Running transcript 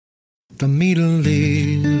For me to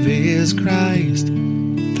live is Christ, for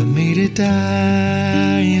me to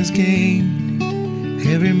die is gain.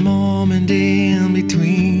 Every moment in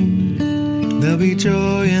between, there'll be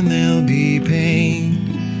joy and there'll be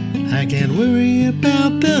pain. I can't worry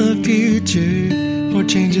about the future or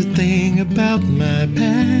change a thing about my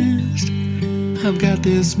past. I've got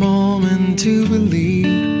this moment to believe,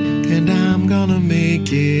 and I'm gonna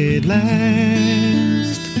make it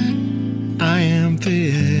last. I am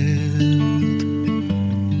filled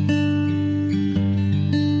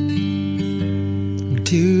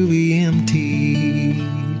to be emptied.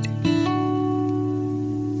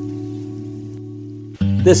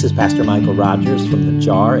 This is Pastor Michael Rogers from The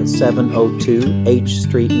Jar at 702 H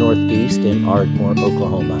Street Northeast in Ardmore,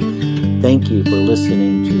 Oklahoma. Thank you for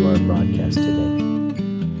listening to our broadcast today.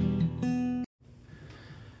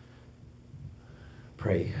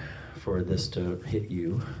 Pray for this to hit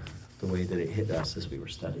you the way that it hit us as we were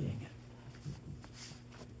studying it.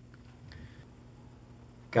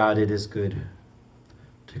 God, it is good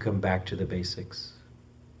to come back to the basics,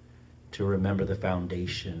 to remember the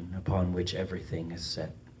foundation upon which everything is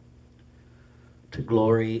set, to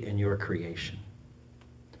glory in your creation,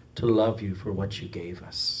 to love you for what you gave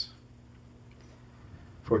us,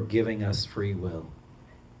 for giving us free will,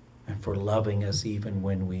 and for loving us even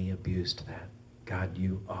when we abused that. God,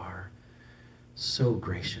 you are so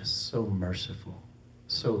gracious, so merciful,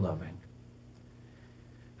 so loving.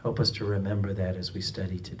 Help us to remember that as we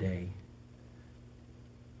study today,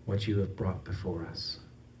 what you have brought before us.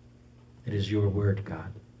 It is your word,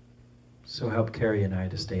 God. So help Carrie and I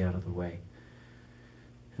to stay out of the way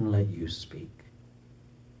and let you speak.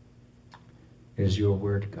 It is your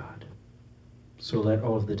word, God. So let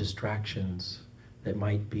all of the distractions that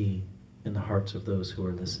might be in the hearts of those who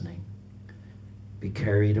are listening be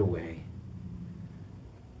carried away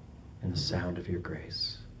in the sound of your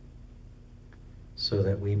grace, so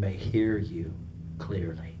that we may hear you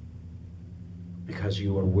clearly, because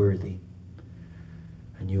you are worthy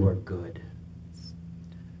and you are good.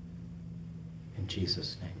 In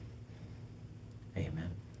Jesus' name, amen.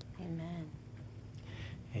 Amen.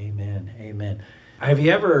 Amen. Amen. Have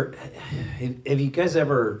you guys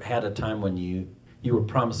ever had a time when you were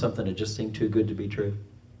promised something that just seemed too good to be true?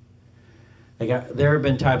 There have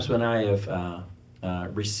been times when I have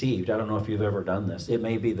received, I don't know if you've ever done this, it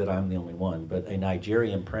may be that I'm the only one, but a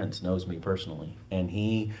Nigerian prince knows me personally, and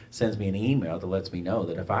he sends me an email that lets me know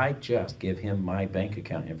that if I just give him my bank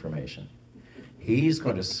account information, he's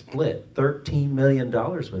going to split $13 million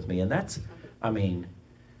with me. And that's,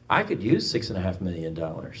 I could use $6.5 million,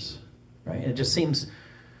 right? It just seems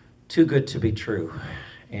too good to be true.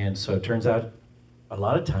 And so it turns out a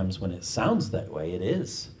lot of times when it sounds that way, it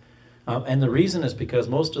is. And the reason is because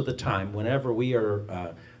most of the time, whenever we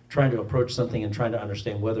are trying to approach something and trying to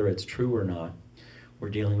understand whether it's true or not, we're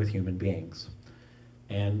dealing with human beings.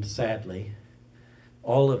 And sadly,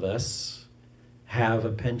 all of us have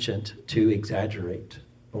a penchant to exaggerate,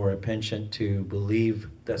 or a penchant to believe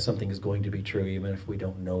that something is going to be true even if we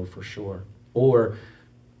don't know for sure. Or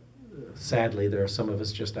sadly, there are some of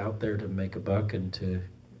us just out there to make a buck and to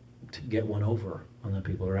get one over on the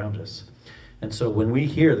people around us. And so when we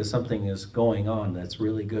hear that something is going on that's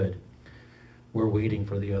really good, we're waiting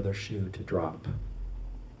for the other shoe to drop.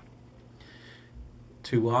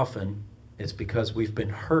 Too often, it's because we've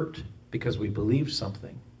been hurt because we believe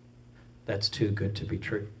something that's too good to be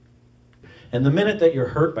true. And the minute that you're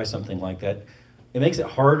hurt by something like that, it makes it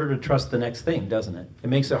harder to trust the next thing, doesn't it? It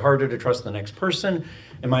makes it harder to trust the next person.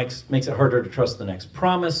 It makes it harder to trust the next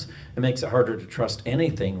promise. It makes it harder to trust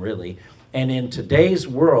anything, really. And in today's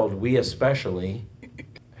world, we especially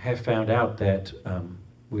have found out that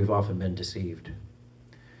we've often been deceived.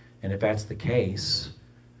 And if that's the case,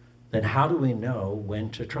 then how do we know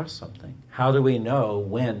when to trust something? How do we know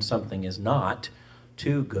when something is not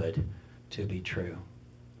too good to be true?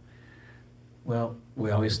 Well,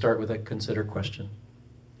 we always start with a consider question.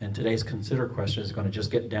 And today's consider question is going to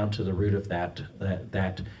just get down to the root of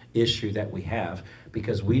that issue that we have,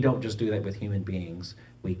 because we don't just do that with human beings.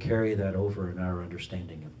 We carry that over in our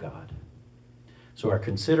understanding of God. So our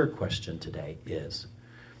consider question today is,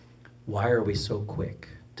 why are we so quick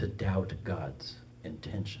to doubt God's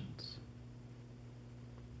intentions?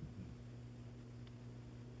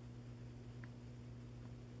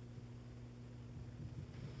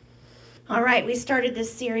 All right, we started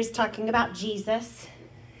this series talking about Jesus,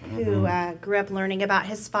 who grew up learning about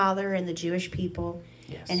his father and the Jewish people,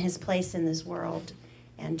 yes, and his place in this world.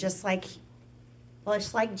 And just like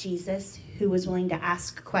Jesus, who was willing to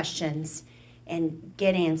ask questions and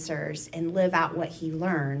get answers and live out what he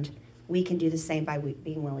learned, we can do the same by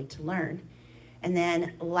being willing to learn. And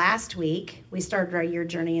then last week, we started our year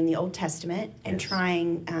journey in the Old Testament and Yes.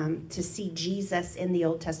 trying to see Jesus in the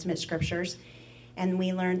Old Testament scriptures. And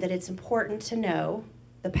we learned that it's important to know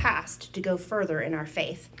the past to go further in our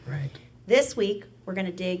faith. Right. This week, we're going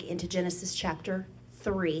to dig into Genesis chapter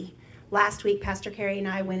 3. Last week, Pastor Carrie and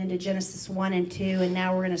I went into Genesis 1 and 2, and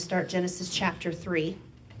now we're going to start Genesis chapter 3.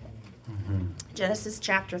 Genesis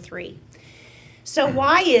chapter 3. So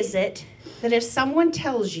why is it that if someone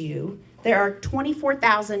tells you there are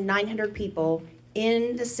 24,900 people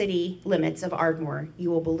in the city limits of Ardmore,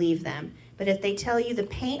 you will believe them? But if they tell you the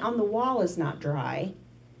paint on the wall is not dry,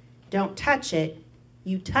 don't touch it,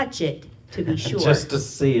 you touch it to be sure. Just to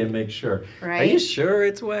see and make sure. Right? Are you sure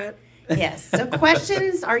it's wet? Yes. So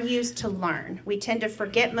questions are used to learn. We tend to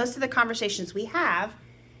forget most of the conversations we have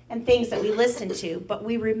and things that we listen to, but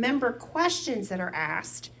we remember questions that are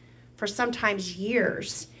asked for sometimes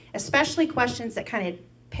years, especially questions that kind of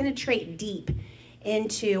penetrate deep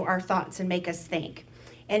into our thoughts and make us think.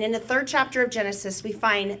 And in the 3rd chapter of Genesis, we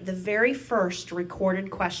find the very first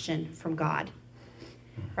recorded question from God,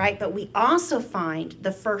 right? But we also find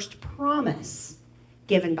the first promise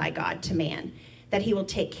given by God to man, that he will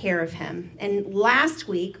take care of him. And last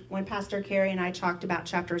week, when Pastor Carrie and I talked about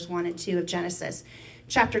chapters 1 and 2 of Genesis,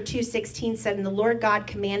 chapter 2:16 said, "And the Lord God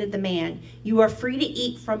commanded the man, you are free to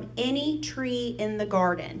eat from any tree in the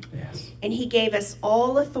garden." Yes. And he gave us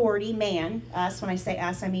all authority, man, us, when I say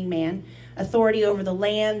us, I mean man, authority over the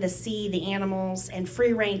land, the sea, the animals, and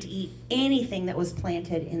free reign to eat anything that was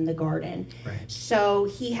planted in the garden. Right. So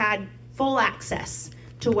he had full access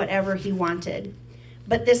to whatever he wanted.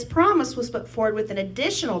 But this promise was put forward with an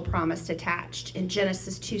additional promise attached in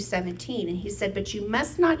Genesis 2:17. And he said, "But you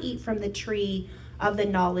must not eat from the tree of the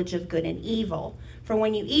knowledge of good and evil. For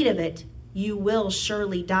when you eat of it, you will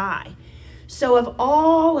surely die." So of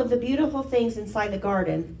all of the beautiful things inside the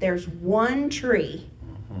garden, there's one tree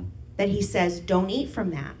that he says, don't eat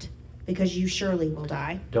from that because you surely will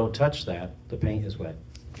die. Don't touch that. The paint is wet.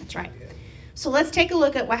 That's right. So let's take a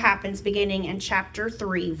look at what happens beginning in chapter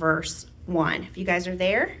 3, verse 1. If you guys are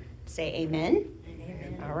there, say amen.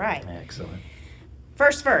 Amen. All right. Excellent.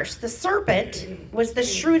 First verse. The serpent was the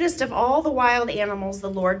shrewdest of all the wild animals the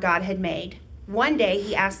Lord God had made. One day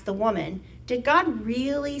he asked the woman, "Did God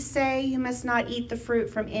really say you must not eat the fruit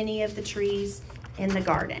from any of the trees in the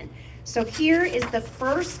garden?" So here is the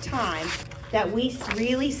first time that we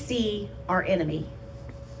really see our enemy.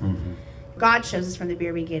 Mm-hmm. God shows us from the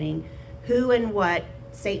very beginning who and what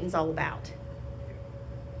Satan's all about.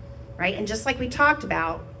 Right? And just like we talked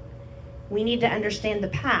about, we need to understand the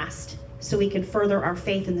past so we can further our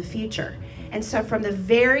faith in the future. And so from the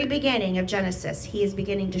very beginning of Genesis, he is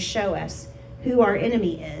beginning to show us who our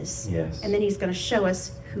enemy is. Yes. And then he's going to show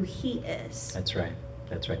us who he is. That's right.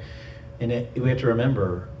 That's right. And we have to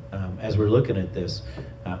remember, as we're looking at this,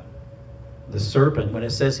 the serpent, when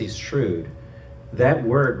it says he's shrewd, that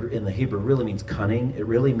word in the Hebrew really means cunning. It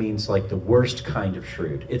really means like the worst kind of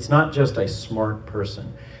shrewd. It's not just a smart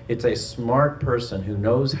person. It's a smart person who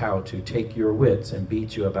knows how to take your wits and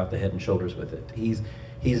beat you about the head and shoulders with it.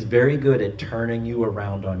 He's very good at turning you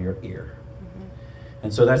around on your ear. Mm-hmm.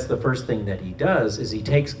 And so that's the first thing that he does, is he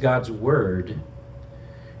takes God's word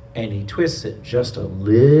and he twists it just a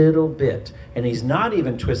little bit. And he's not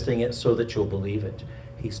even twisting it so that you'll believe it.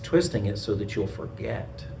 He's twisting it so that you'll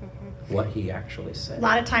forget what he actually said. A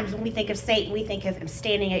lot of times when we think of Satan, we think of him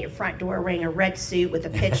standing at your front door wearing a red suit with a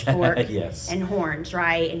pitchfork Yes. and horns,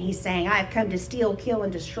 right? And he's saying, "I've come to steal, kill,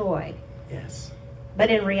 and destroy." Yes. But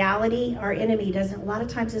in reality, our enemy a lot of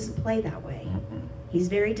times doesn't play that way. Mm-mm. He's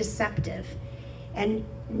very deceptive. And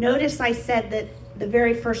notice I said that the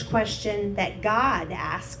very first question that God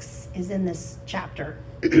asks is in this chapter.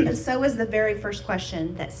 And so is the very first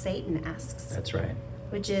question that Satan asks. That's right.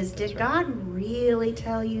 Which is, did That's God really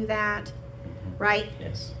tell you that? Mm-hmm. Right?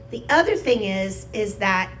 Yes. The other thing is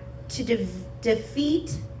that to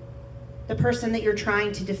defeat the person that you're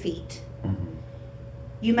trying to defeat, Mm-hmm.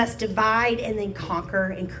 you must divide and then conquer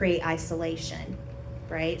and create isolation,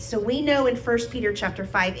 right? So we know in 1 Peter chapter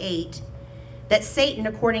 5:8 that Satan,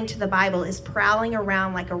 according to the Bible, is prowling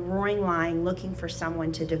around like a roaring lion looking for someone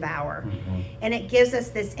to devour. Mm-hmm. And it gives us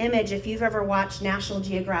this image. If you've ever watched National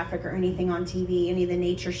Geographic or anything on TV, any of the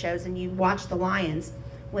nature shows, and you watch the lions,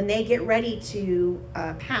 when they get ready to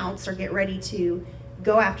pounce or get ready to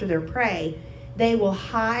go after their prey, they will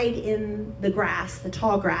hide in the grass, the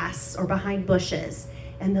tall grass, or behind bushes,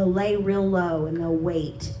 and they'll lay real low and they'll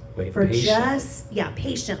wait for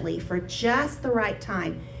patiently for just the right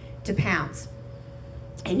time to pounce.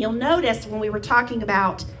 And you'll notice when we were talking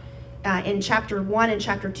about in chapter 1 and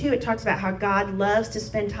chapter 2, it talks about how God loves to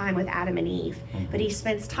spend time with Adam and Eve, but he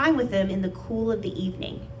spends time with them in the cool of the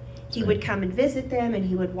evening. He would come and visit them, and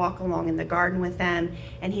he would walk along in the garden with them,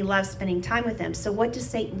 and he loves spending time with them. So what does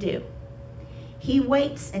Satan do? He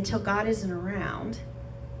waits until God isn't around,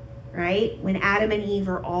 right? When Adam and Eve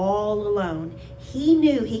are all alone. He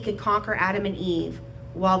knew he could conquer Adam and Eve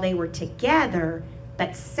while they were together,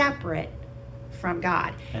 but separate from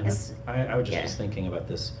God. And I was just thinking about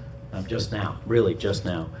this just now, really just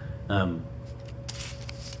now.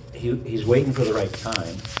 He's waiting for the right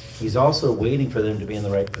time. He's also waiting for them to be in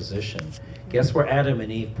the right position. Guess where Adam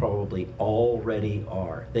and Eve probably already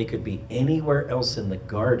are? They could be anywhere else in the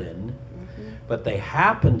garden, but they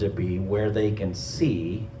happen to be where they can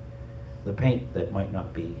see the paint that might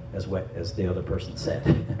not be as wet as the other person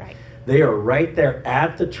said. Right. They are right there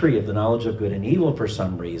at the tree of the knowledge of good and evil for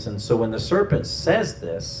some reason. So when the serpent says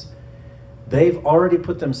this, they've already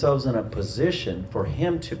put themselves in a position for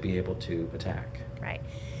him to be able to attack. Right.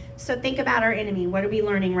 So think about our enemy. What are we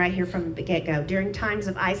learning right here from the get-go? During times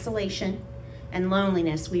of isolation and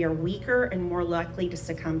loneliness, we are weaker and more likely to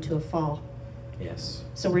succumb to a fall. Yes.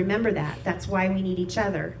 So remember that. That's why we need each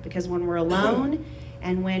other. Because when we're alone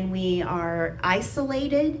and when we are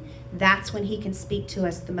isolated, that's when he can speak to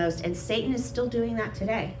us the most. And Satan is still doing that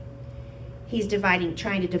today. He's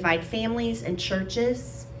trying to divide families and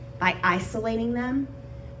churches by isolating them,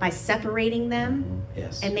 by separating them,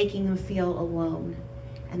 Yes. and making them feel alone.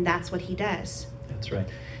 And that's what he does. That's right.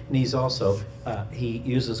 And he's also, he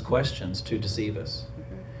uses questions to deceive us.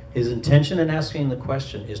 His intention in asking the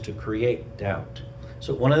question is to create doubt.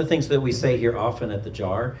 So one of the things that we say here often at the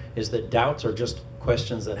Jar is that doubts are just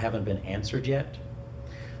questions that haven't been answered yet.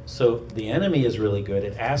 So the enemy is really good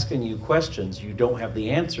at asking you questions you don't have the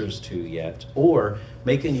answers to yet, or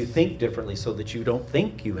making you think differently so that you don't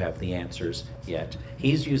think you have the answers yet.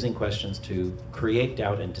 He's using questions to create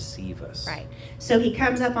doubt and deceive us. Right. So he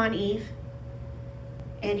comes up on Eve,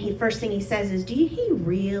 and first thing he says is, "Did he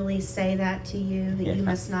really say that to you, that you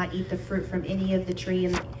must not eat the fruit from any of the trees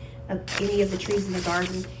in the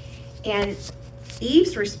garden?" And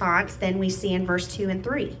Eve's response, then we see in verse 2 and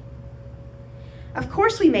 3. "Of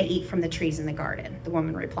course we may eat from the trees in the garden," the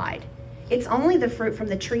woman replied. "It's only the fruit from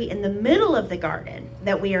the tree in the middle of the garden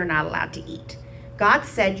that we are not allowed to eat. God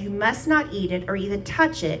said you must not eat it or even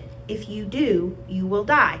touch it. If you do, you will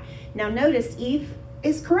die." Now notice Eve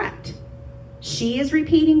is correct. She is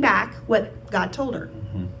repeating back what God told her.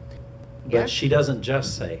 But Yeah? she doesn't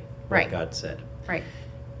just say what Right. God said. Right.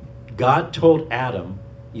 God told Adam,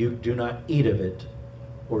 "You do not eat of it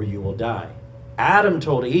or you will die." Adam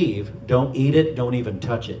told Eve, "Don't eat it, don't even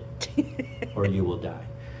touch it, or you will die."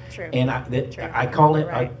 True. And I call it.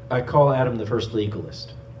 Right. I call Adam the first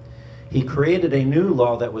legalist. He created a new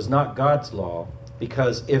law that was not God's law,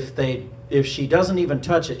 because if she doesn't even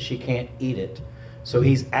touch it, she can't eat it. So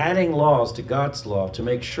he's adding laws to God's law to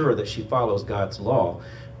make sure that she follows God's law.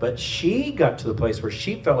 But she got to the place where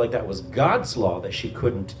she felt like that was God's law, that she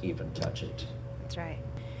couldn't even touch it. That's right.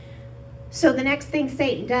 So the next thing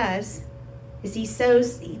Satan does is he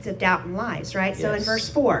sows seeds of doubt and lies, right? So in Yes. verse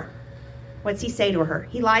 4, what's he say to her?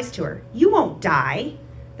 He lies to her. "You won't die,"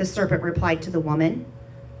 the serpent replied to the woman.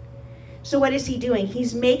 So what is he doing?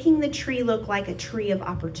 He's making the tree look like a tree of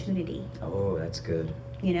opportunity. Oh, that's good.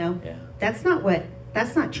 You know? Yeah. That's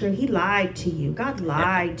not true. He lied to you. God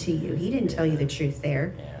lied to you. He didn't tell you the truth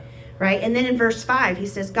there. Yeah. Right? And then in verse 5, he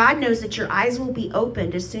says, "God knows that your eyes will be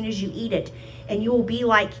opened as soon as you eat it, and you will be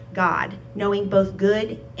like God, knowing both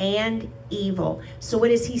good and evil." So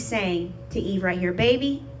what is he saying to Eve right here?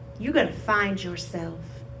 Baby, you're going to find yourself.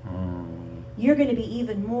 You're going to be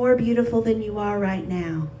even more beautiful than you are right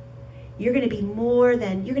now. You're going to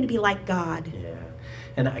be like God. Yeah.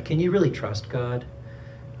 And can you really trust God?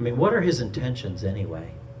 I mean, what are his intentions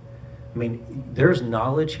anyway? I mean, there's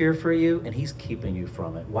knowledge here for you, and he's keeping you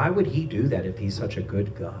from it. Why would he do that if he's such a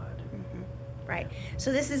good God? Right.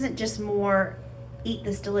 So this isn't just more eat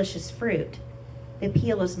this delicious fruit. The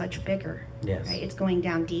appeal is much bigger. Yes. Right? It's going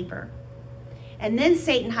down deeper. And then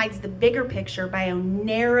Satan hides the bigger picture by a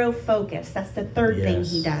narrow focus. That's the third thing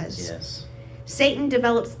he does. Yes. Satan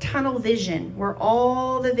develops tunnel vision, where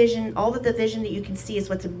all the vision that you can see is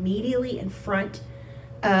what's immediately in front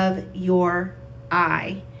of your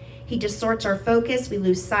eye. He distorts our focus. We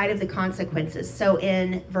lose sight of the consequences. So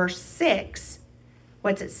in verse 6,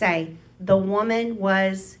 what's it say? The woman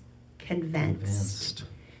was convinced.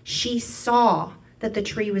 She saw that the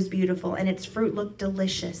tree was beautiful and its fruit looked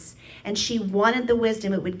delicious, and she wanted the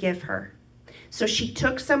wisdom it would give her. So she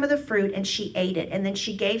took some of the fruit and she ate it, and then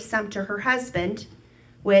she gave some to her husband,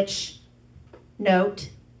 which, note,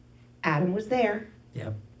 Adam was there.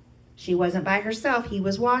 Yep. She wasn't by herself. He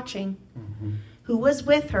was watching. Mm-hmm. Who was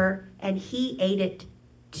with her, and he ate it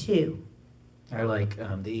too. I like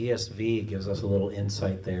the ESV gives us a little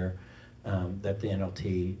insight there that the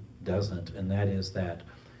NLT doesn't, and that is that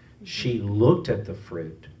she looked at the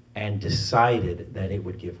fruit and decided that it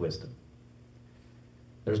would give wisdom.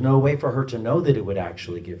 There's no way for her to know that it would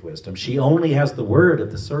actually give wisdom. She only has the word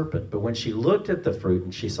of the serpent. But when she looked at the fruit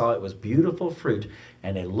and she saw it was beautiful fruit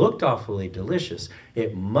and it looked awfully delicious,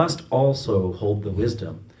 it must also hold the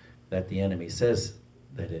wisdom that the enemy says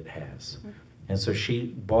that it has. And so she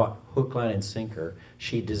bought hook, line, and sinker.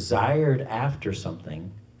 She desired after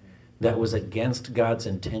something that was against God's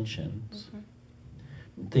intentions.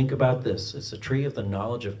 Think about this. It's a tree of the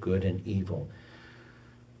knowledge of good and evil.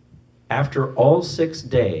 After all 6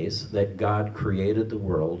 days that God created the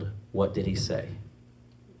world, what did he say?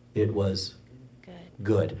 It was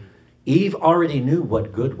good. Eve already knew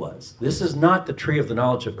what good was. This is not the tree of the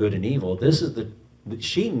knowledge of good and evil. This is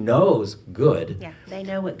she knows good. Yeah, they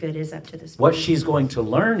know what good is up to this point. What she's going to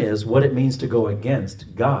learn is what it means to go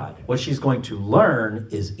against God. What she's going to learn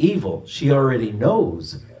is evil. She already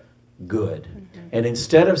knows good. And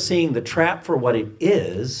instead of seeing the trap for what it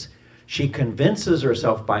is, she convinces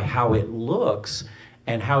herself by how it looks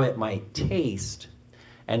and how it might taste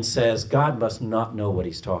and says, God must not know what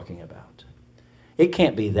he's talking about. It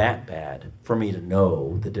can't be that bad for me to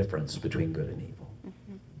know the difference between good and evil.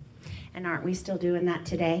 And aren't we still doing that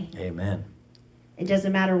today? Amen. It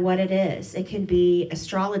doesn't matter what it is. It can be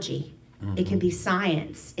astrology. It can be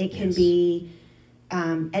science. It can be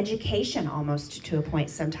education almost to a point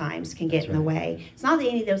sometimes can get in the way. It's not that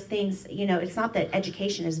any of those things, it's not that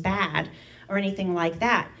education is bad or anything like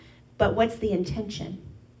that. But what's the intention?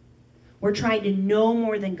 We're trying to know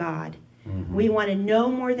more than God. We want to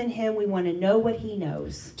know more than him. We want to know what he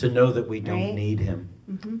knows. To know that we don't need him.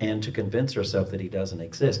 And to convince ourselves that he doesn't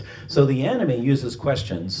exist. So the enemy uses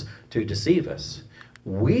questions to deceive us.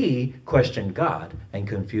 We question God and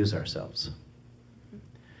confuse ourselves.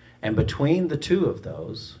 And between the two of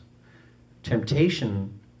those,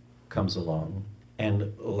 temptation comes along.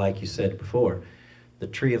 And like you said before, the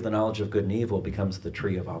tree of the knowledge of good and evil becomes the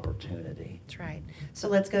tree of opportunity. That's right. So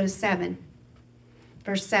let's go to 7.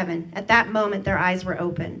 Verse 7. At that moment, their eyes were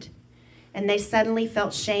opened, and they suddenly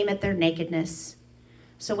felt shame at their nakedness.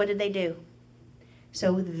 So what did they do?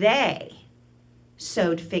 So they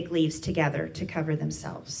sewed fig leaves together to cover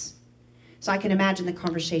themselves. So I can imagine the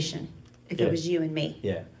conversation if it was you and me.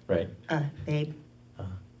 Yeah, right. Babe,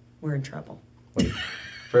 we're in trouble. Wait.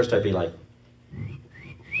 First I'd be like...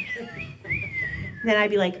 Then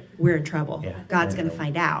I'd be like, we're in trouble. Yeah. God's going to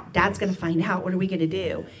find out. Dad's going to find out. What are we going to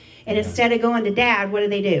do? And instead of going to Dad, what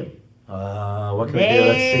do? What can we do?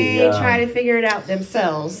 Let's see. They try to figure it out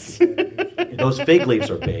themselves. Those fig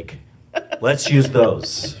leaves are big. Let's use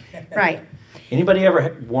those. Right. Anybody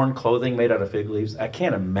ever worn clothing made out of fig leaves? I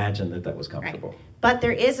can't imagine that was comfortable. Right. But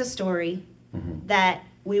there is a story that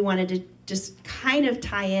we wanted to just kind of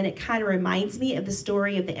tie in. It kind of reminds me of the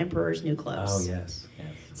story of the Emperor's New Clothes. Oh, yes.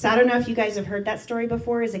 So I don't know if you guys have heard that story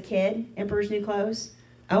before as a kid, Emperor's New Clothes.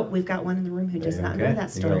 Oh, we've got one in the room who does not know that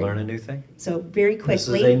story. You're going to learn a new thing? So very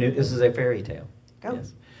quickly. This is a fairy tale. Go.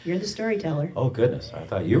 Yes. You're the storyteller. Oh, goodness. I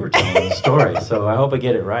thought you were telling the story. So I hope I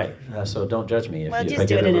get it right. So don't judge me if I just get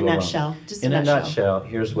do it in a little nutshell. wrong. Just in a a nutshell.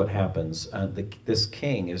 here's what happens. This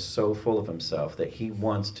king is so full of himself that he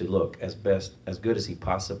wants to look as good as he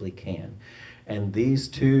possibly can. And these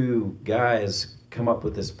two guys come up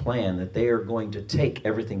with this plan that they are going to take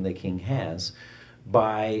everything the king has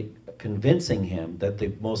by convincing him that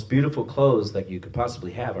the most beautiful clothes that you could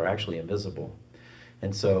possibly have are actually invisible.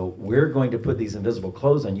 And so we're going to put these invisible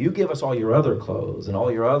clothes on. You give us all your other clothes and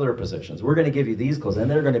all your other possessions. We're going to give you these clothes, and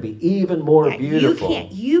they're going to be even more beautiful.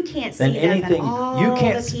 You can't see than them, anything. but all You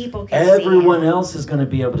can't. the people can see Everyone them. else is going to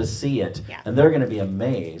be able to see it, Yeah. and they're going to be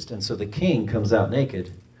amazed. And so the king comes out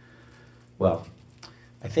naked. Well,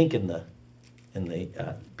 I think in the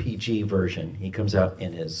PG version, he comes out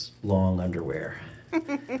in his long underwear.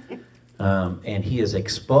 And he is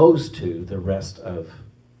exposed to the rest of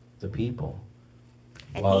the people.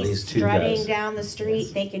 And while he's these two strutting guys, down the street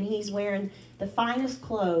Yes. thinking he's wearing the finest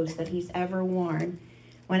clothes that he's ever worn,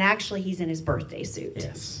 when actually he's in his birthday suit.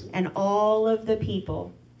 Yes. And all of the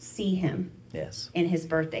people see him Yes. in his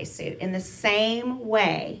birthday suit. In the same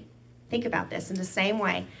way, think about this, in the same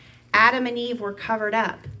way, Adam and Eve were covered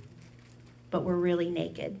up, but were really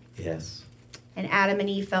naked. Yes. And Adam and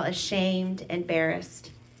Eve felt ashamed,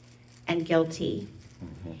 embarrassed, and guilty.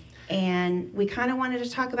 And we kind of wanted to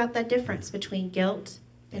talk about that difference between guilt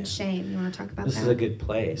and shame. You want to talk about This that? is a good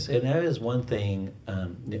place. And that is one thing,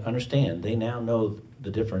 understand, they now know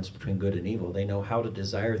the difference between good and evil. They know how to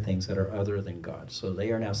desire things that are other than God. So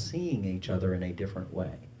they are now seeing each other in a different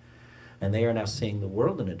way. And they are now seeing the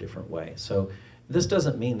world in a different way. So this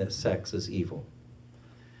doesn't mean that sex is evil.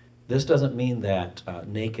 This doesn't mean that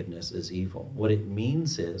nakedness is evil. What it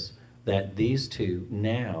means is that these two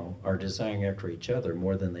now are desiring after each other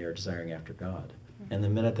more than they are desiring after God. And the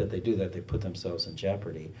minute that they do that, they put themselves in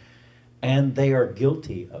jeopardy. And they are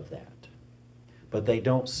guilty of that. But they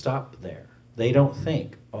don't stop there. They don't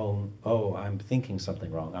think, oh, I'm thinking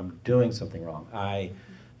something wrong. I'm doing something wrong. I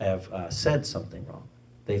have said something wrong.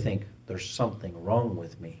 They think there's something wrong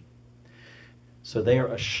with me. So they are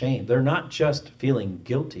ashamed. They're not just feeling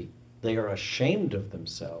guilty. They are ashamed of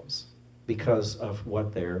themselves because of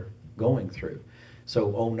what they're going through.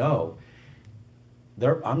 So, oh no,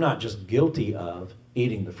 I'm not just guilty of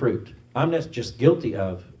eating the fruit. I'm not just guilty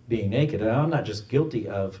of being naked. And I'm not just guilty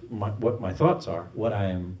of what my thoughts are. What I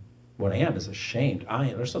am is ashamed.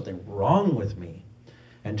 There's something wrong with me.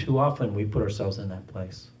 And too often we put ourselves in that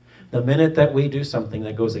place. The minute that we do something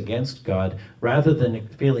that goes against God, rather than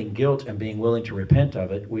feeling guilt and being willing to repent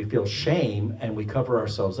of it, we feel shame and we cover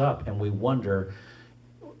ourselves up and we wonder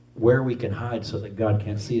where we can hide so that God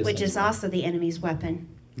can't see us. Which is anymore. also the enemy's weapon.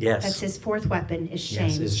 Yes. That's his fourth weapon, is shame.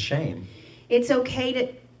 Yes, is shame. It's okay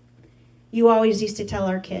to, you always used to tell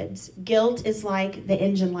our kids, guilt is like the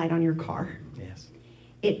engine light on your car. Yes.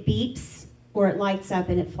 It beeps or it lights up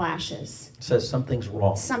and it flashes. It says something's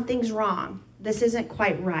wrong. Something's wrong. This isn't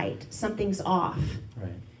quite right. Something's off.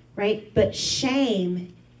 Right. Right? But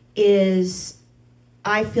shame is,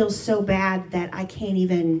 I feel so bad that I can't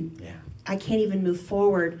even move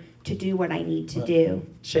forward to do what I need to do.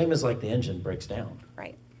 Shame is like the engine breaks down.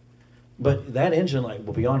 Right. But that engine light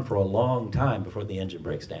will be on for a long time before the engine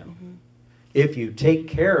breaks down. If you take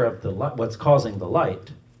care of what's causing the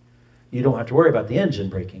light, you don't have to worry about the engine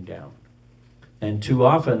breaking down. And too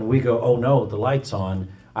often we go, oh no, the light's on.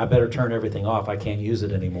 I better turn everything off. I can't use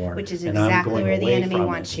it anymore. Which is and I'm exactly going where the away enemy from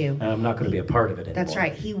wants it, you. And I'm not going to be a part of it anymore. That's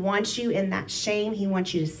right. He wants you in that shame. He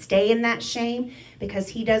wants you to stay in that shame because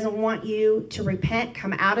he doesn't want you to repent,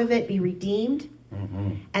 come out of it, be redeemed,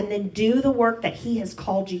 and then do the work that he has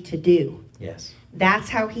called you to do. Yes. That's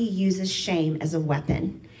how he uses shame as a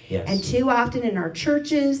weapon. Yes. And too often in our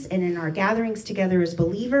churches and in our gatherings together as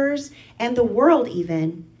believers and the world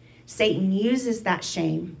even, Satan uses that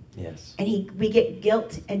shame. Yes. And we get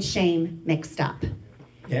guilt and shame mixed up.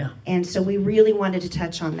 Yeah. And so we really wanted to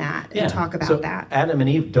touch on that and talk about that. Adam and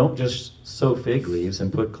Eve don't just sew fig leaves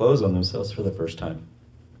and put clothes on themselves for the first time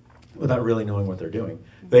without really knowing what they're doing.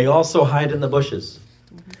 They also hide in the bushes.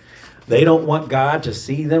 They don't want God to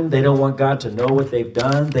see them. They don't want God to know what they've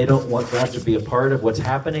done. They don't want God to be a part of what's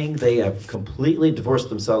happening. They have completely divorced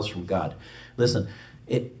themselves from God. Listen,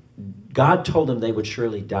 God told them they would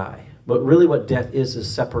surely die. But really what death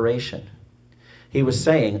is separation. He was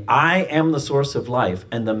saying, I am the source of life,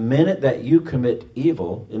 and the minute that you commit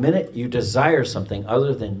evil, the minute you desire something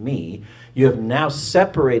other than me, you have now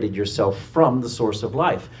separated yourself from the source of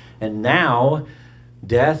life. And now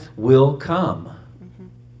death will come.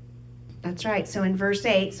 That's right. So in verse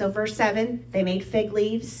 8, verse 7, they made fig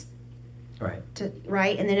leaves. Right.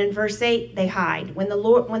 Right? And then in verse 8, they hide. When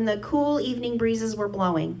the cool evening breezes were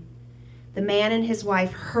blowing, the man and his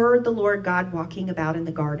wife heard the Lord God walking about in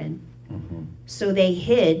the garden. So they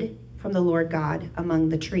hid from the Lord God among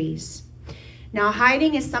the trees. Now,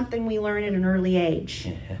 hiding is something we learn at an early age.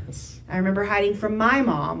 Yes. I remember hiding from my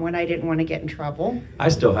mom when I didn't want to get in trouble. I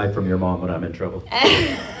still hide from your mom when I'm in trouble.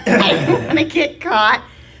 I didn't want to get caught.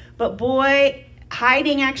 But boy,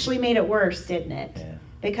 hiding actually made it worse, didn't it? Yeah.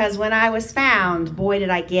 Because when I was found, boy, did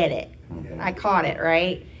I get it. I caught it,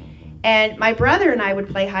 right? And my brother and I would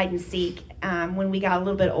play hide and seek when we got a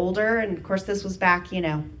little bit older. And of course, this was back,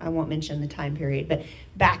 I won't mention the time period, but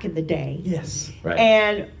back in the day. Yes. Right.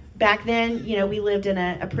 And back then, we lived in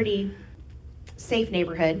a pretty safe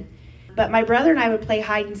neighborhood. But my brother and I would play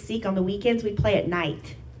hide and seek on the weekends. We'd play at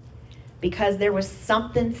night because there was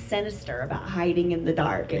something sinister about hiding in the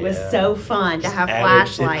dark. It was so fun to have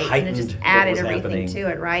flashlights, and it just added everything to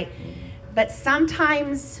it, right? But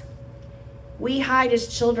sometimes we hide as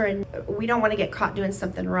children. We don't want to get caught doing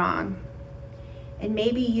something wrong. And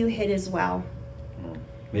maybe you hid as well.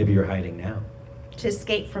 Maybe you're hiding now. To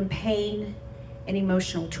escape from pain and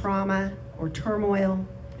emotional trauma or turmoil.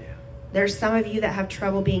 Yeah. There's some of you that have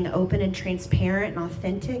trouble being open and transparent and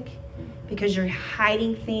authentic because you're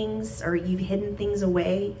hiding things or you've hidden things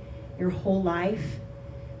away your whole life.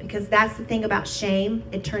 Because that's the thing about shame.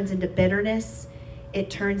 It turns into bitterness.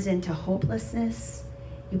 It turns into hopelessness.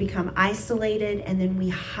 We become isolated, and then we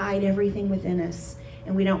hide everything within us,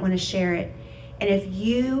 and we don't want to share it. And if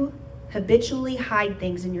you habitually hide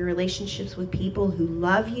things in your relationships with people who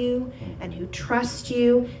love you and who trust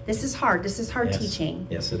you, this is hard. This is hard Yes. teaching.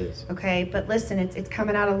 Yes, it is. Okay, but listen, it's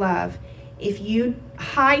coming out of love. If you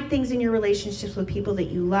hide things in your relationships with people that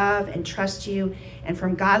you love and trust you, and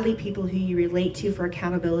from godly people who you relate to for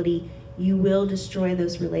accountability, you will destroy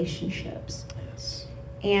those relationships. Yes.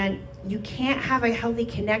 And you can't have a healthy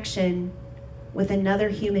connection with another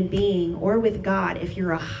human being or with God if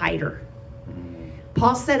you're a hider.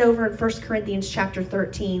 Paul said over in 1 Corinthians chapter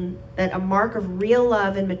 13 that a mark of real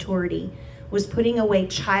love and maturity was putting away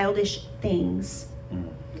childish things.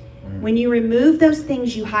 When you remove those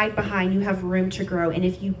things you hide behind, you have room to grow. And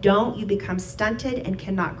if you don't, you become stunted and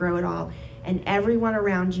cannot grow at all. And everyone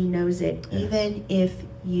around you knows it, Yes. even if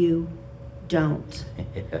you don't.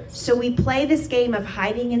 Yes. So we play this game of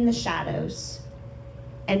hiding in the shadows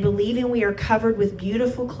and believing we are covered with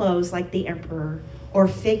beautiful clothes like the emperor or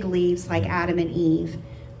fig leaves like Adam and Eve,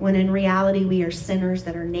 when in reality we are sinners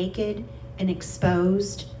that are naked and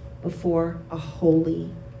exposed before a holy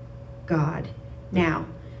God. Now,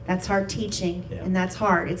 that's hard teaching, Yeah. and that's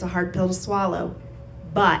hard. It's a hard pill to swallow.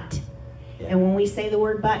 But, Yeah. and when we say the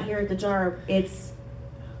word but here at the jar, it's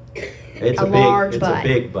It's a a large big, it's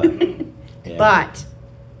but. a big but. Yeah.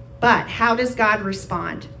 But how does God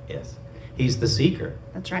respond? Yes. He's the seeker.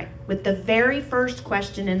 That's right. With the very first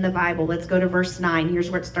question in the Bible, let's go to verse 9. Here's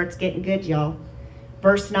where it starts getting good, y'all.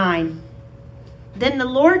 Verse 9. Then the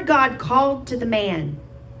Lord God called to the man,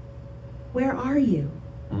 "Where are you?"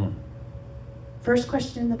 Mm. First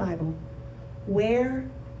question in the Bible. Where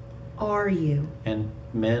are you? And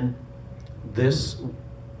men, this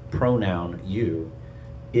pronoun you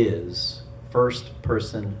is first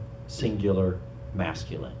person singular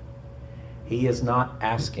masculine. He is not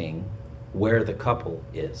asking where the couple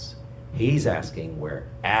is. He's asking where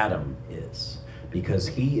Adam is, because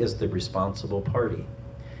he is the responsible party.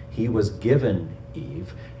 He was given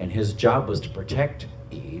Eve, and his job was to protect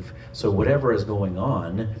Eve. So whatever is going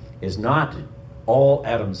on is not all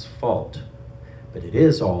Adam's fault, but it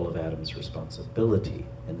is all of Adam's responsibility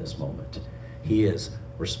in this moment. He is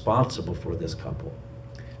responsible for this couple.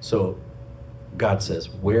 So God says,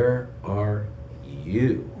 "Where are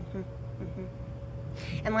you?"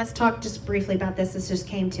 And let's talk just briefly about this. This just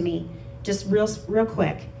came to me, just real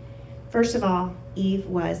quick. First of all, Eve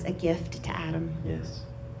was a gift to Adam. Yes.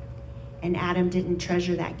 And Adam didn't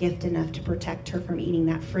treasure that gift enough to protect her from eating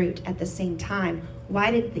that fruit. At the same time,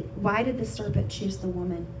 why did the serpent choose the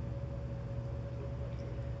woman?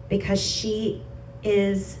 Because she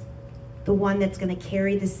is the one that's going to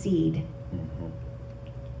carry the seed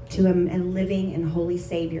to a living and holy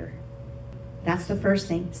Savior. That's the first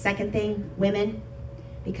thing. Second thing, women,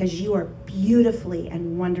 because you are beautifully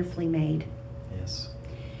and wonderfully made. Yes.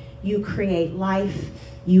 You create life,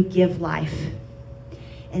 you give life.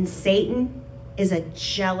 And Satan is a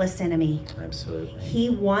jealous enemy. Absolutely. He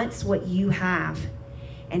wants what you have.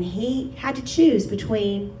 And he had to choose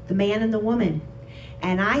between the man and the woman.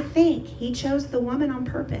 And I think he chose the woman on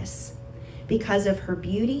purpose because of her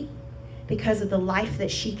beauty, because of the life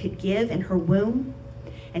that she could give in her womb.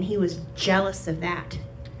 And he was jealous of that,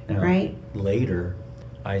 Now, right? later,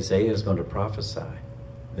 Isaiah is going to prophesy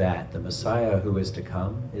that the Messiah who is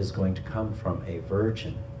going to come from a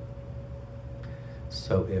virgin.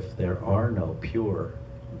 So if there are no pure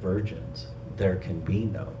virgins, there can be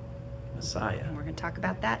no Messiah. And we're going to talk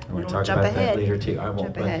about that. I'm going to We'll talk jump about ahead. that later too. I won't,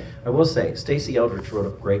 Jump but ahead. I will say, Stacey Eldridge wrote a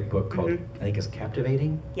great book called, Mhm. I think it's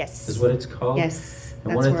Captivating, Yes. is what it's called. Yes.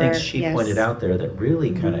 And one of the that's things she where- yes. pointed out there that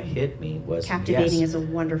really Mhm. kind of hit me was, Captivating yes, is a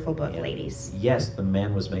wonderful book, yeah, ladies. yes, the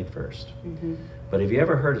man was made first. Mhm. But have you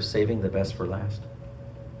ever heard of saving the best for last?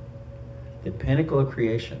 The pinnacle of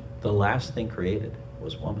creation, the last thing created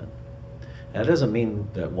was woman. Now, that doesn't mean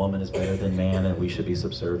that woman is better than man and we should be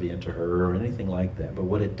subservient to her or anything like that. But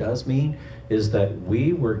what it does mean is that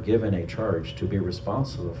we were given a charge to be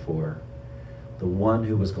responsible for the one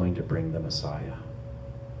who was going to bring the Messiah.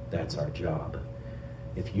 That's our job.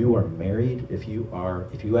 If you are married, if you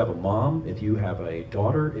have a mom, if you have a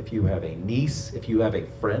daughter, if you have a niece, if you have a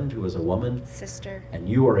friend who is a woman, Sister. and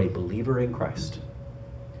you are a believer in Christ,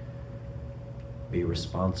 be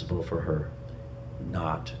responsible for her,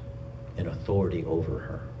 not in authority over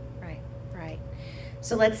her. Right, right.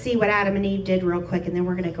 So let's see what Adam and Eve did real quick, and then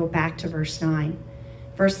we're going to go back to verse 9.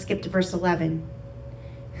 First, skip to verse 11.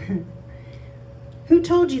 Who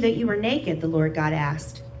told you that you were naked? The Lord God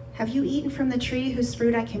asked. Have you eaten from the tree whose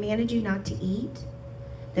fruit I commanded you not to eat?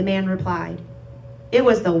 The man replied, It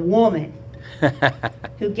was the woman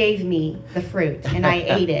who gave me the fruit, and I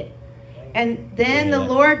ate it. And then the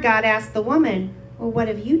Lord God asked the woman, well, what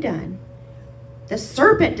have you done? The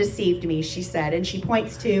serpent deceived me, she said. And she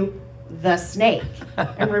points to the snake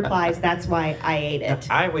and replies, that's why I ate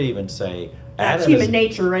it. I would even say That's human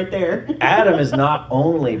nature right there. Adam is not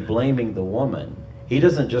only blaming the woman. He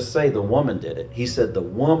doesn't just say the woman did it. He said, the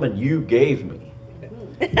woman you gave me.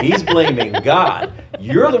 He's blaming God.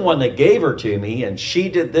 You're the one that gave her to me, and she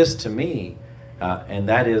did this to me. And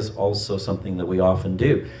that is also something that we often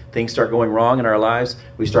do. Things start going wrong in our lives.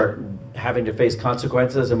 We start having to face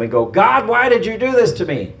consequences, and we go, God, why did you do this to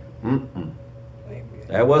me?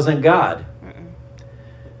 That wasn't God.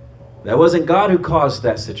 That wasn't God who caused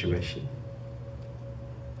that situation.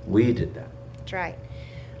 We did that. That's right.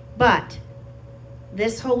 But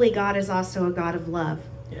this holy God is also a God of love.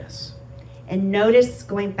 Yes. And notice,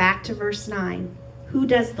 going back to verse 9, who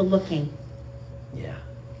does the looking? Yeah.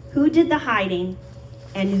 Who did the hiding,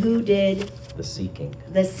 and who did the seeking?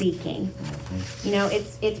 The seeking. Mm-hmm. You know,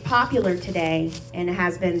 it's popular today, and it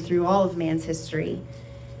has been through all of man's history.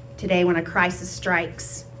 Today, when a crisis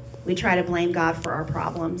strikes, we try to blame God for our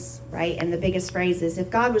problems, right? And the biggest phrase is, if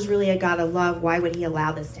God was really a God of love, why would he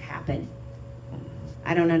allow this to happen?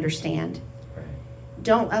 I don't understand. Right.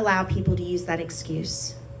 Don't allow people to use that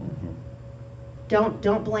excuse. Mm-hmm.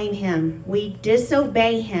 Don't blame him. We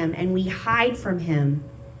disobey him, and we hide from him.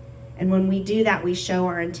 And when we do that, we show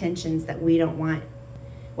our intentions that we don't want.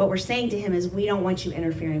 What we're saying to him is, we don't want you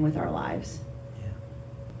interfering with our lives. Yeah.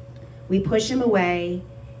 We push him away,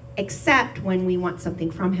 except when we want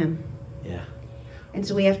something from him. Yeah. And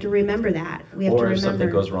so we have to remember that. We have or to remember. If something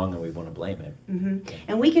goes wrong and we want to blame him. Mm-hmm.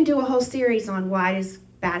 And we can do a whole series on why does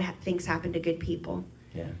bad things happen to good people.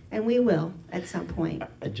 Yeah. And we will at some point.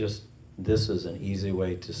 This is an easy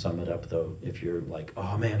way to sum it up, though. If you're like,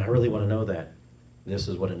 oh man, I really want to know that. This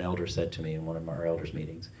is what an elder said to me in one of our elders'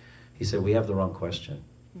 meetings. He said, we have the wrong question.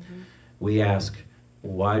 Mm-hmm. We ask,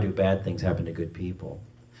 why do bad things happen to good people?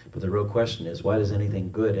 But the real question is, why does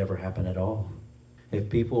anything good ever happen at all?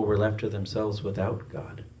 If people were left to themselves without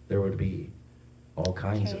God, there would be all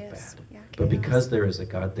kinds of bad. Yeah, but because there is a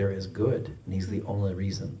God, there is good. And he's the only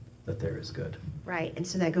reason that there is good. Right. And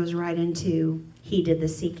so that goes right into he did the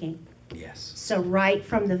seeking. Yes. So right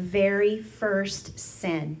from the very first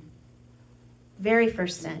sin,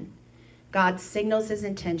 God signals his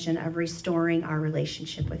intention of restoring our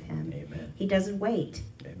relationship with him. Amen. He doesn't wait.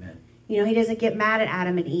 Amen. You know, he doesn't get mad at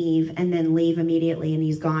Adam and Eve and then leave immediately and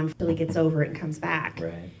he's gone until he gets over it and comes back.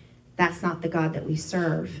 Right. That's not the God that we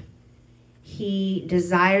serve. He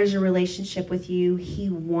desires a relationship with you. He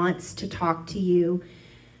wants to talk to you.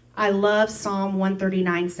 I love Psalm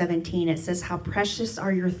 139:17. It says, how precious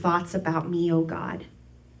are your thoughts about me, O God.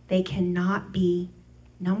 They cannot be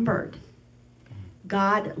numbered.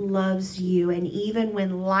 God loves you, and even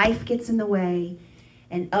when life gets in the way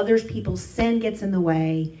and other people's sin gets in the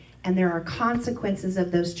way and there are consequences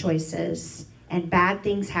of those choices and bad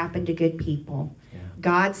things happen to good people,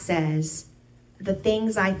 God says, the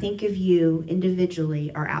things I think of you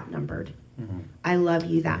individually are outnumbered. Mm-hmm. I love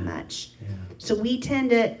you that much. Yeah. So we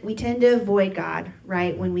tend to avoid God,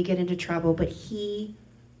 right, when we get into trouble, but he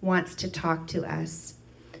wants to talk to us.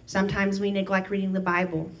 Sometimes we neglect reading the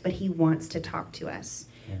Bible, but he wants to talk to us.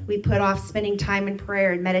 Yeah. We put off spending time in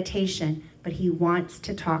prayer and meditation, but he wants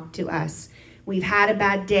to talk to us. We've had a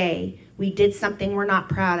bad day. We did something we're not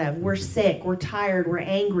proud of. We're sick. We're tired. We're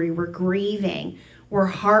angry. We're grieving. We're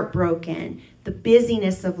heartbroken. The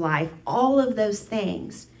busyness of life, all of those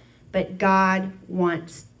things. But God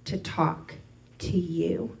wants to talk to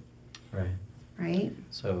you. Right. Right?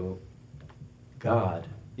 So God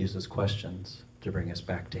uses questions to bring us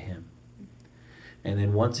back to him. And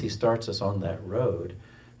then once he starts us on that road,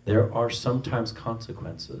 there are sometimes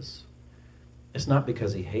consequences. It's not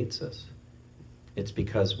because he hates us. It's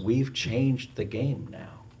because we've changed the game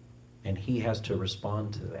now. And he has to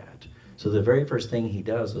respond to that. So the very first thing he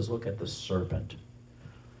does is look at the serpent.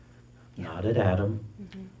 Not at Adam,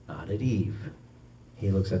 not at Eve. He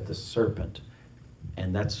looks at the serpent.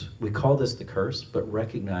 And we call this the curse, but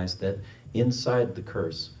recognize that inside the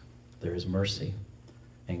curse, there is mercy.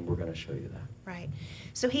 And we're going to show you that. Right.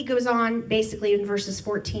 So he goes on, basically in verses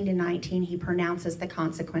 14 to 19, he pronounces the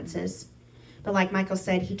consequences. But like Michael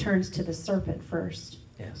said, he turns to the serpent first.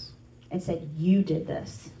 Yes. And said, you did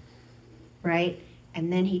this. Right?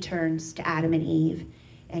 And then he turns to Adam and Eve,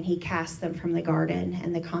 and he casts them from the garden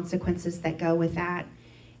and the consequences that go with that.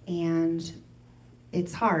 And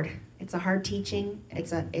it's hard. It's a hard teaching.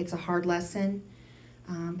 It's a hard lesson.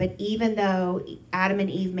 But even though Adam and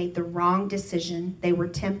Eve made the wrong decision, they were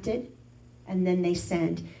tempted, and then they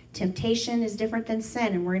sinned. Temptation is different than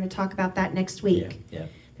sin, and we're going to talk about that next week. Yeah.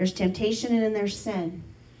 There's temptation and then there's sin.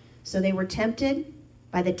 So they were tempted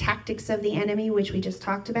by the tactics of the enemy, which we just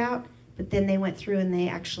talked about, but then they went through and they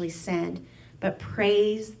actually sinned. But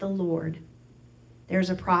praise the Lord. There's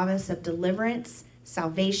a promise of deliverance,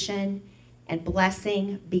 salvation, and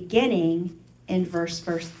blessing beginning in verse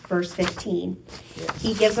 15. Yes.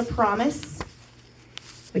 He gives a promise,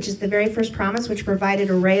 which is the very first promise, which provided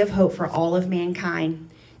a ray of hope for all of mankind.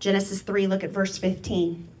 Genesis 3, look at verse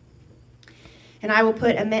 15. And I will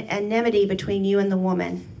put enmity between you and the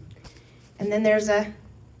woman. And then there's a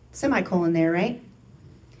semicolon there, right?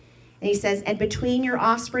 And he says, and between your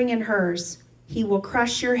offspring and hers, he will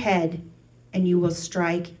crush your head, and you will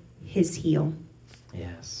strike his heel.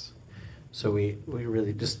 Yes. So we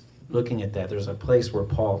really, just looking at that, there's a place where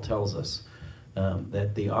Paul tells us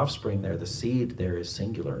that the offspring there, the seed there, is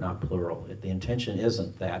singular, not plural. The intention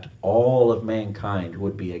isn't that all of mankind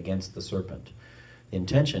would be against the serpent. The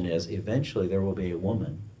intention is eventually there will be a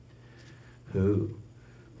woman who,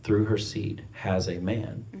 through her seed, has a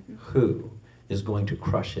man who is going to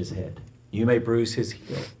crush his head. You may bruise his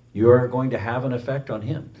heel. You are going to have an effect on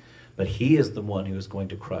him, but he is the one who is going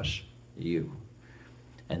to crush you.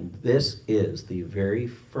 And this is the very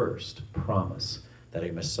first promise that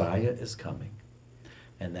a Messiah is coming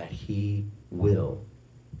and that he will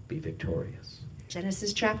be victorious.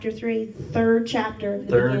 Genesis chapter 3, third chapter. Of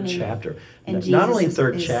the Third beginning. chapter. And Not only Jesus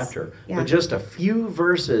third is- chapter, yeah. but just a few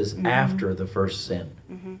verses after the first sin.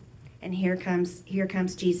 And here comes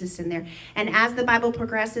Jesus in there. And as the Bible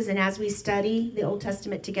progresses and as we study the Old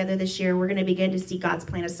Testament together this year, we're going to begin to see God's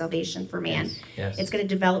plan of salvation for man. Yes. It's going to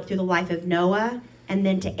develop through the life of Noah and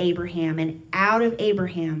then to Abraham. And out of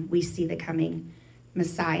Abraham, we see the coming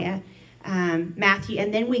Messiah. Matthew,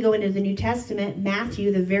 and then we go into the New Testament.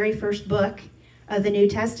 Matthew, the very first book of the New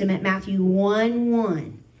Testament, Matthew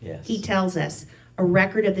 1:1. Yes. He tells us a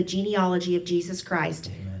record of the genealogy of Jesus Christ,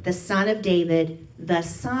 Amen. the son of David, the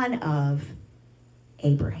son of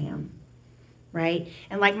Abraham. Right?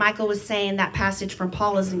 And like Michael was saying, that passage from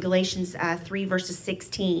Paul is in Galatians 3, verses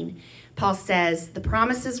 16. Paul says, the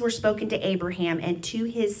promises were spoken to Abraham and to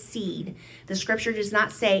his seed. The scripture does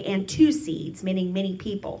not say, and two seeds, meaning many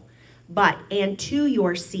people, but and to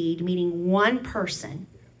your seed, meaning one person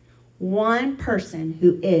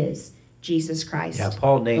who is Jesus Christ. Yeah,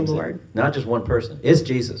 Paul names the it. Lord. Not just one person. It's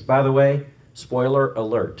Jesus. By the way, spoiler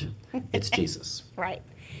alert, it's Jesus. Right.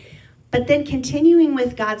 But then continuing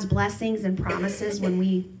with God's blessings and promises when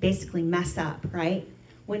we basically mess up, right?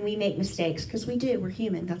 When we make mistakes, because we do, we're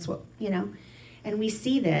human, that's what, and we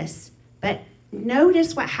see this. But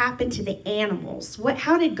notice what happened to the animals.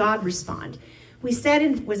 How did God respond? We said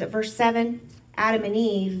in, was it verse 7, Adam and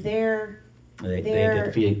Eve, They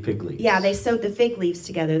did fig leaves. yeah, they sewed the fig leaves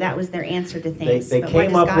together. That was their answer to things. They But what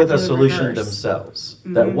came does up God with do a in solution reverse? themselves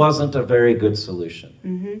that wasn't a very good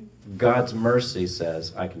solution. God's mercy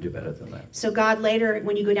says, I can do better than that. So God later,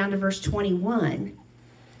 when you go down to verse 21,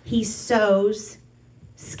 he sews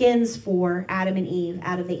skins for Adam and Eve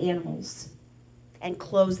out of the animals and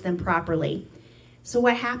clothes them properly. So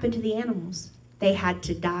what happened to the animals? They had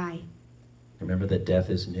to die. Remember that death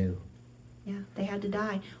is new. Yeah, they had to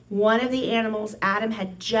die. One of the animals Adam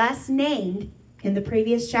had just named in the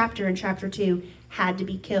previous chapter, in chapter 2, had to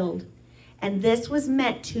be killed. And this was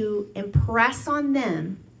meant to impress on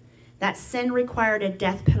them that sin required a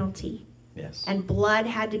death penalty. Yes. And blood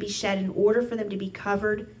had to be shed in order for them to be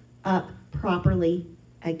covered up properly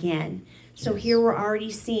again. So Yes. here we're already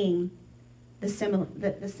seeing the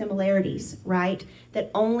similarities, right?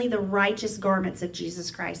 That only the righteous garments of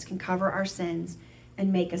Jesus Christ can cover our sins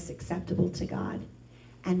and make us acceptable to God.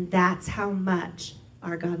 And that's how much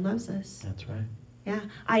our God loves us. That's right. Yeah,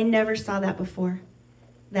 I never saw that before.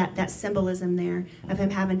 That symbolism there of him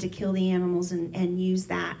having to kill the animals and use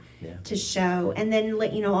that Yeah. to show. And then,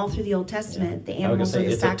 all through the Old Testament, the I was animals gonna are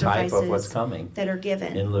the say, it's a type sacrifices of what's coming that are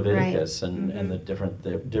given. in Leviticus right? and the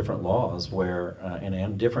different laws where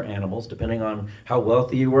and different animals, depending on how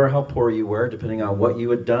wealthy you were, how poor you were, depending on what you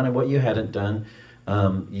had done and what you hadn't done,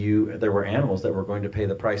 there were animals that were going to pay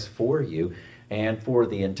the price for you. And for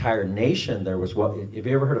the entire nation, there was what? Have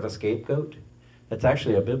you ever heard of a scapegoat? That's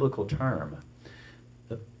actually a biblical term.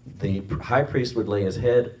 The high priest would lay his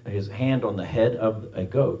hand on the head of a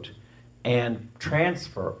goat and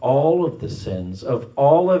transfer all of the sins of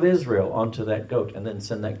all of Israel onto that goat and then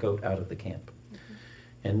send that goat out of the camp.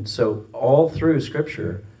 And so all through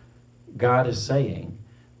Scripture, God is saying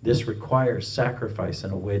this requires sacrifice in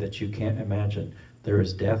a way that you can't imagine. There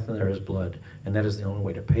is death and there is blood, and that is the only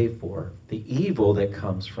way to pay for the evil that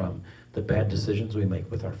comes from the bad decisions we make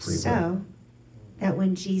with our free will. So that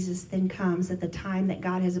when Jesus then comes at the time that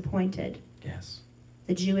God has appointed, Yes.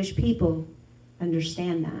 the Jewish people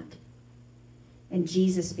understand that. And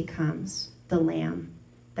Jesus becomes the lamb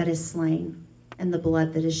that is slain and the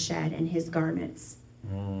blood that is shed, and his garments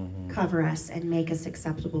cover us and make us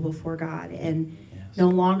acceptable before God. And no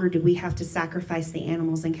longer do we have to sacrifice the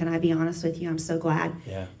animals. And can I be honest with you? I'm so glad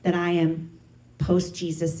that I am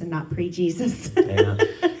post-Jesus and not pre-Jesus.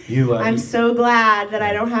 I'm so glad that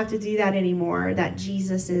I don't have to do that anymore, that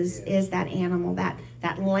Jesus is that animal, that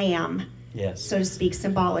lamb, so to speak,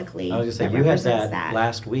 symbolically. I was going to say, you had that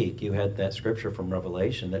last week. You had that scripture from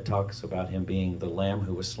Revelation that talks about him being the lamb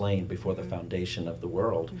who was slain before the foundation of the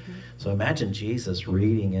world. So imagine Jesus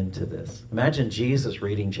reading into this. Imagine Jesus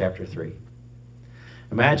reading chapter 3.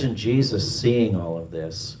 Imagine Jesus seeing all of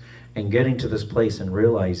this and getting to this place and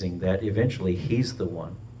realizing that eventually he's the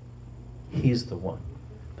one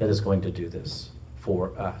that is going to do this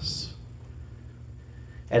for us.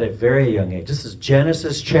 At a very young age. This is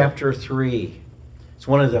Genesis chapter 3. It's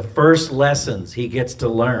one of the first lessons he gets to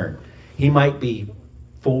learn. He might be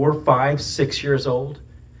 4, 5, 6 years old.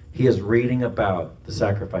 He is reading about the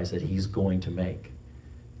sacrifice that he's going to make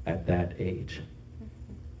at that age.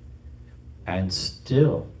 And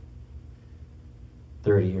still,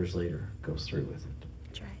 30 years later, goes through with it.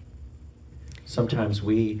 That's right. Sometimes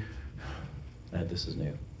this is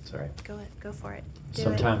new, sorry. Go for it.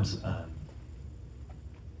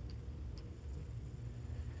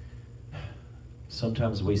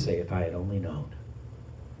 Sometimes we say, if I had only known.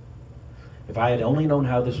 If I had only known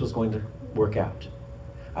how this was going to work out,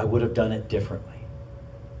 I would have done it differently,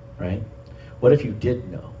 right? What if you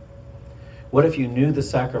did know? What if you knew the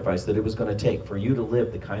sacrifice that it was going to take for you to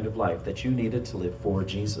live the kind of life that you needed to live for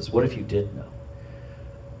Jesus? What if you did know?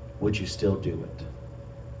 Would you still do it?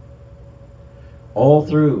 All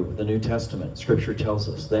through the New Testament, Scripture tells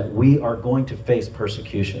us that we are going to face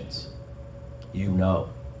persecutions. You know.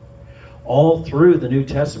 All through the New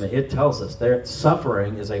Testament, it tells us that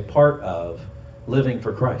suffering is a part of living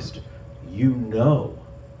for Christ. You know.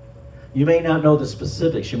 You may not know the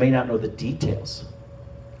specifics. You may not know the details.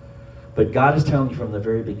 But God is telling you from the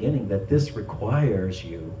very beginning that this requires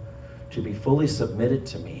you to be fully submitted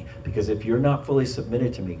to me. Because if you're not fully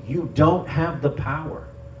submitted to me, you don't have the power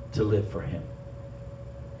to live for him.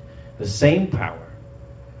 The same power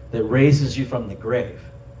that raises you from the grave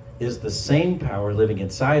is the same power living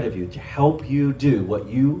inside of you to help you do what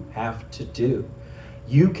you have to do.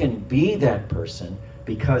 You can be that person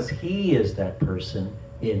because he is that person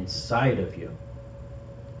inside of you.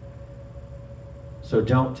 So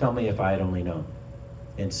don't tell me if I had only known.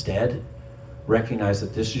 Instead, recognize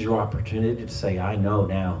that this is your opportunity to say, I know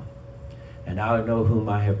now. And I know whom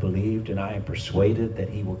I have believed, and I am persuaded that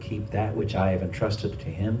he will keep that which I have entrusted to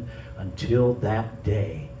him until that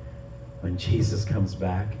day when Jesus comes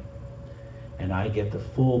back and I get the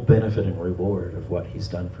full benefit and reward of what he's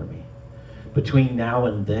done for me. Between now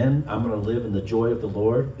and then, I'm going to live in the joy of the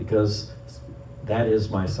Lord because that is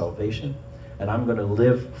my salvation. And I'm going to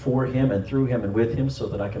live for him and through him and with him so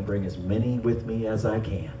that I can bring as many with me as I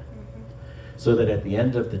can. So that at the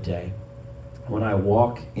end of the day, when I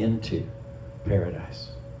walk into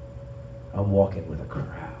paradise, I'm walking with a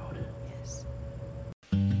crowd. Yes.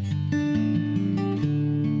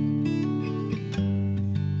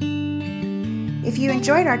 If you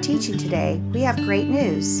enjoyed our teaching today, we have great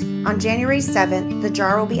news. On January 7th, the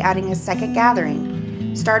Jar will be adding a second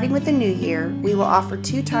gathering. Starting with the new year, we will offer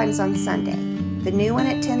 2 times on Sunday, the new one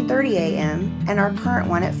at 10:30 a.m. and our current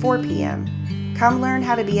one at 4 p.m. Come learn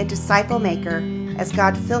how to be a disciple maker as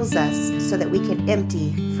God fills us so that we can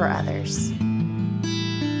empty for others.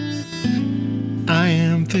 I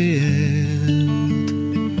am filled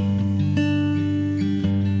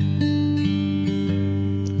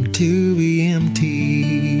to